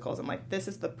loves musicals. And, like, this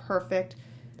is the perfect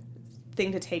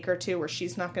thing to take her to, where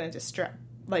she's not going to distract,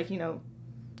 like,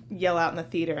 yell out in the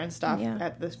theater and stuff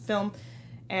at the film.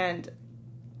 And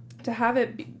to have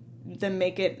it them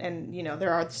make it, and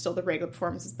there are still the regular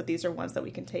performances, but these are ones that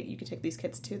you can take these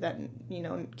kids to that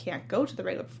can't go to the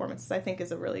regular performances, I think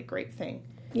is a really great thing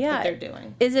that they're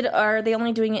doing. Are they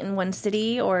only doing it in one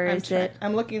city, or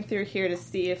I'm looking through here to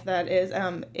see if that is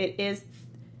it is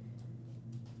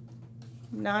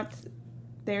not,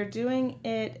 they're doing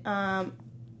it on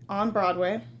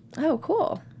Broadway. Oh,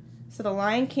 cool. So the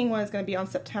Lion King one is going to be on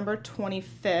September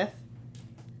 25th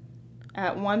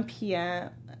at 1 p.m.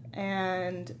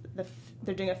 And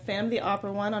they're doing a Phantom of the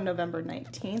Opera one on November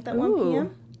 19th at 1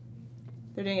 p.m.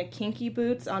 They're doing a Kinky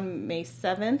Boots on May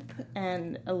 7th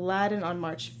and Aladdin on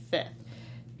March 5th.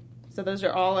 So those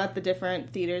are all at the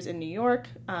different theaters in New York.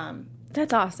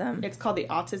 That's awesome. It's called the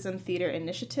Autism Theater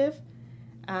Initiative,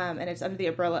 and it's under the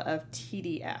umbrella of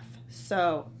TDF.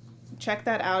 So check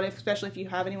that out, especially if you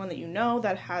have anyone that you know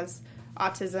that has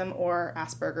autism or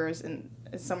Asperger's and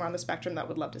is somewhere on the spectrum that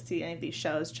would love to see any of these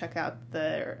shows. Check out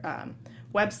their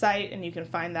website, and you can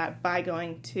find that by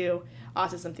going to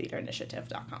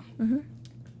autismtheaterinitiative.com.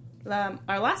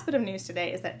 Our last bit of news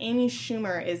today is that Amy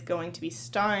Schumer is going to be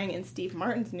starring in Steve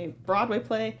Martin's new Broadway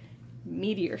play,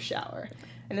 Meteor Shower.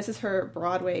 And this is her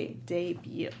Broadway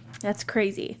debut. That's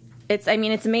crazy. It's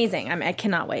amazing. I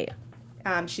cannot wait.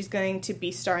 She's going to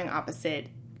be starring opposite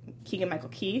Keegan-Michael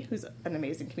Key, who's an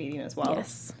amazing comedian as well.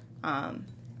 Yes.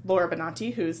 Laura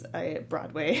Benanti, who's a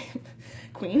Broadway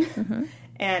queen,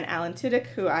 and Alan Tudyk,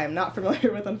 who I am not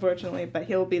familiar with, unfortunately, but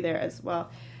he'll be there as well.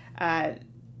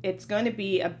 It's going to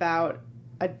be about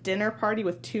a dinner party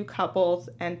with two couples,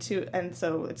 and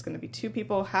so it's going to be two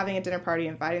people having a dinner party,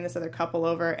 inviting this other couple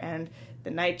over, and the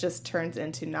night just turns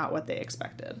into not what they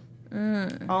expected.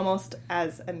 Almost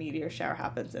as a meteor shower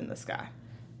happens in the sky.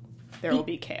 there will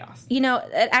be chaos. You know,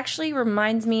 it actually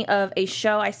reminds me of a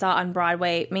show I saw on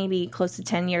Broadway maybe close to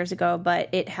 10 years ago, but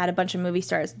it had a bunch of movie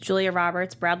stars. Julia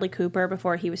Roberts, Bradley Cooper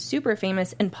before he was super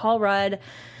famous, and Paul Rudd.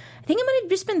 I think it might have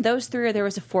just been those three, or there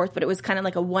was a fourth, but it was kind of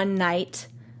like a one night,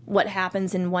 what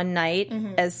happens in one night,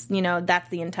 as, you know, that's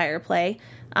the entire play.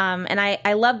 And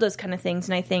I love those kind of things,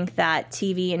 and I think that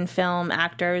TV and film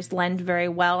actors lend very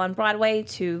well on Broadway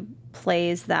to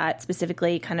plays that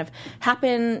specifically kind of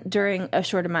happen during a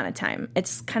short amount of time.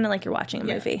 It's kind of like you're watching a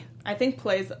movie. I think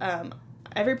plays,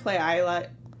 every play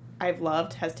I've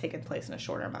loved has taken place in a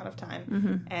shorter amount of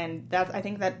time. And I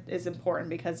think that is important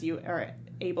because you are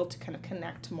able to kind of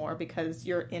connect more because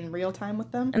you're in real time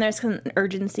with them. And there's kind of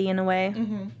urgency in a way.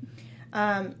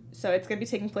 So it's going to be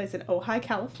taking place in Ojai,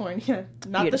 California.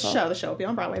 Not Beautiful. the show will be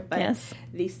on Broadway, but Yes.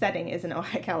 the setting is in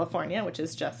Ojai, California, which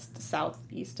is just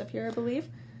southeast of here, I believe.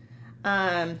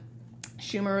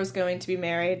 Schumer was going to be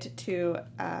married to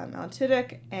Alan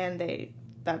Tudyk, and the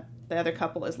other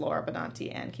couple is Laura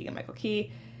Benanti and Keegan-Michael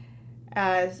Key.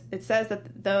 As it says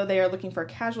that though they are looking for a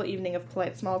casual evening of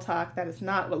polite small talk, that is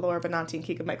not what Laura Benanti and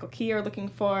Keegan-Michael Key are looking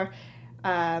for.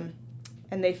 And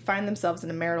they find themselves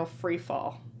in a marital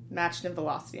freefall, matched in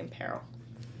velocity and peril.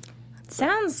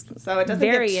 Sounds So it doesn't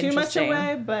very give too much interesting.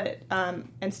 away, but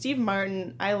and Steve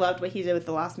Martin, I loved what he did with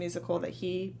the last musical that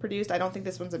he produced. I don't think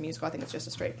this one's a musical. I think it's just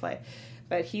a straight play.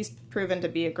 But he's proven to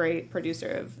be a great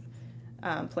producer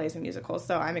of plays and musicals,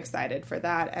 so I'm excited for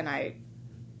that. And I'm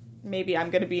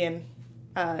going to be in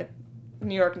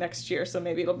New York next year, so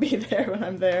maybe it'll be there when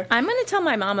I'm there. I'm going to tell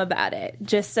my mom about it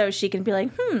just so she can be like,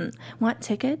 want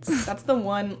tickets? That's the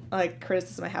one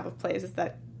criticism I have of plays is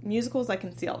that musicals I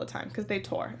can see all the time because they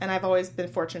tour, and I've always been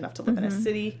fortunate enough to live in a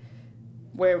city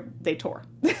where they tour.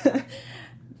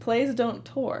 Plays don't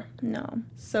tour. No.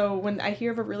 So when I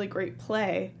hear of a really great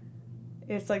play,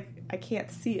 it's like I can't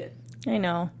see it I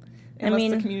know.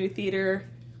 unless the community theater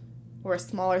or a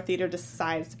smaller theater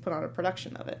decides to put on a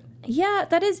production of it. Yeah,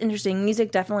 that is interesting.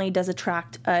 Music definitely does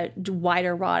attract a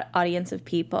wider audience of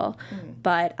people,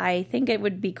 but I think it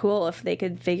would be cool if they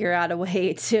could figure out a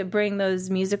way to bring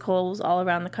those musicals all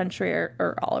around the country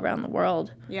or all around the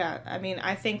world. Yeah, I mean,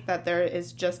 I think that there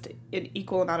is just an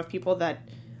equal amount of people that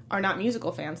are not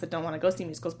musical fans that don't want to go see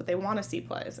musicals, but they want to see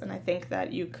plays, and I think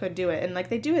that you could do it. And,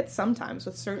 they do it sometimes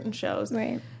with certain shows.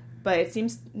 Right. But it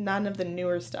seems none of the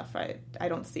newer stuff I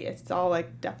don't see. It's all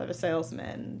Death of a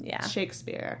Salesman,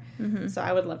 Shakespeare. So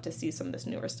I would love to see some of this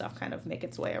newer stuff kind of make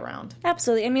its way around.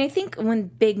 Absolutely. I mean, I think when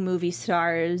big movie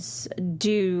stars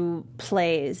do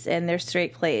plays and they're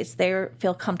straight plays, they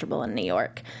feel comfortable in New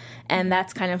York. And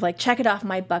that's kind of check it off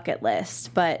my bucket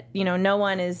list. But, no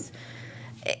one is...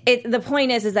 the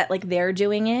point is that they're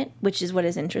doing it, which is what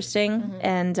is interesting,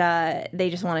 and they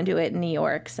just want to do it in New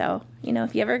York. So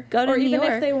if you ever go to New York, or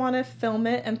even if they want to film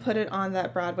it and put it on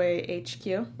that Broadway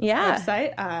HQ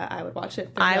website, I would watch it.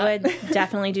 I would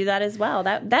definitely do that as well.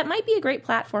 That might be a great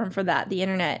platform for that. The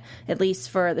internet, at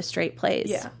least for the straight plays.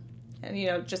 Yeah,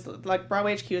 and just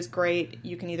Broadway HQ is great.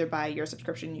 You can either buy your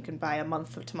subscription, you can buy a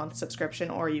month-to-month subscription,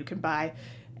 or you can buy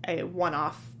a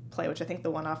one-off play, which I think the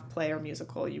one-off play or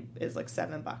musical is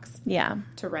 $7. Yeah.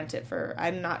 To rent it for.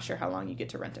 I'm not sure how long you get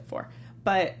to rent it for,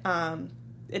 but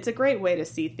it's a great way to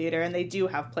see theater, and they do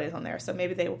have plays on there, so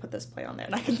maybe they will put this play on there,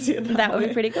 and I can see it that would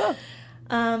be pretty cool.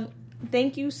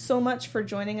 Thank you so much for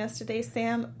joining us today,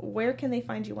 Sam. Where can they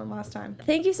find you one last time?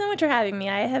 Thank you so much for having me.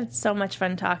 I had so much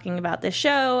fun talking about this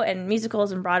show and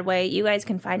musicals and Broadway. You guys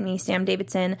can find me, Sam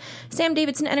Davidson,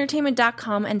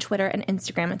 samdavidsonentertainment.com, and Twitter and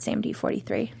Instagram at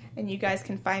SamD43. And you guys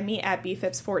can find me at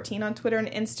BFips14 on Twitter and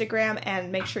Instagram.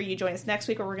 And make sure you join us next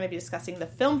week where we're going to be discussing the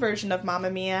film version of Mamma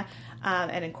Mia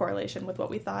and in correlation with what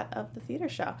we thought of the theater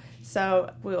show. So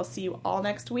we will see you all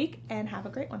next week, and have a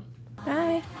great one.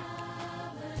 Bye.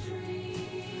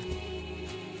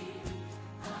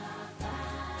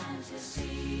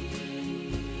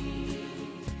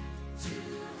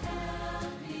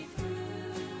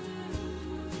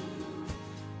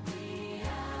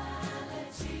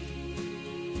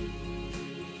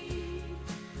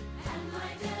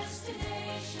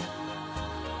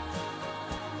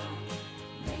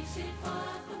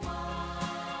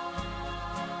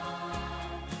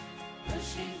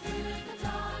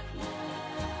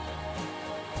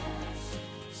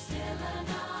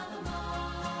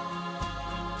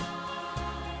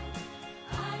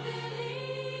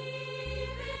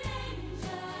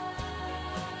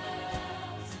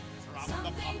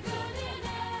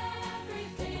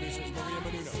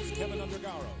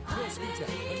 And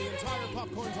the entire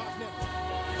Popcorn Talk Network.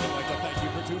 I'd like to thank you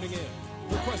for tuning in.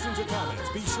 For questions or comments,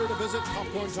 be sure to visit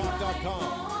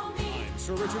popcorntalk.com. I'm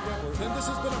producer Richard Wentworth, and this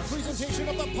has been a presentation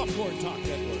of the Popcorn Talk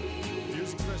Network.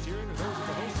 Views expressed herein are those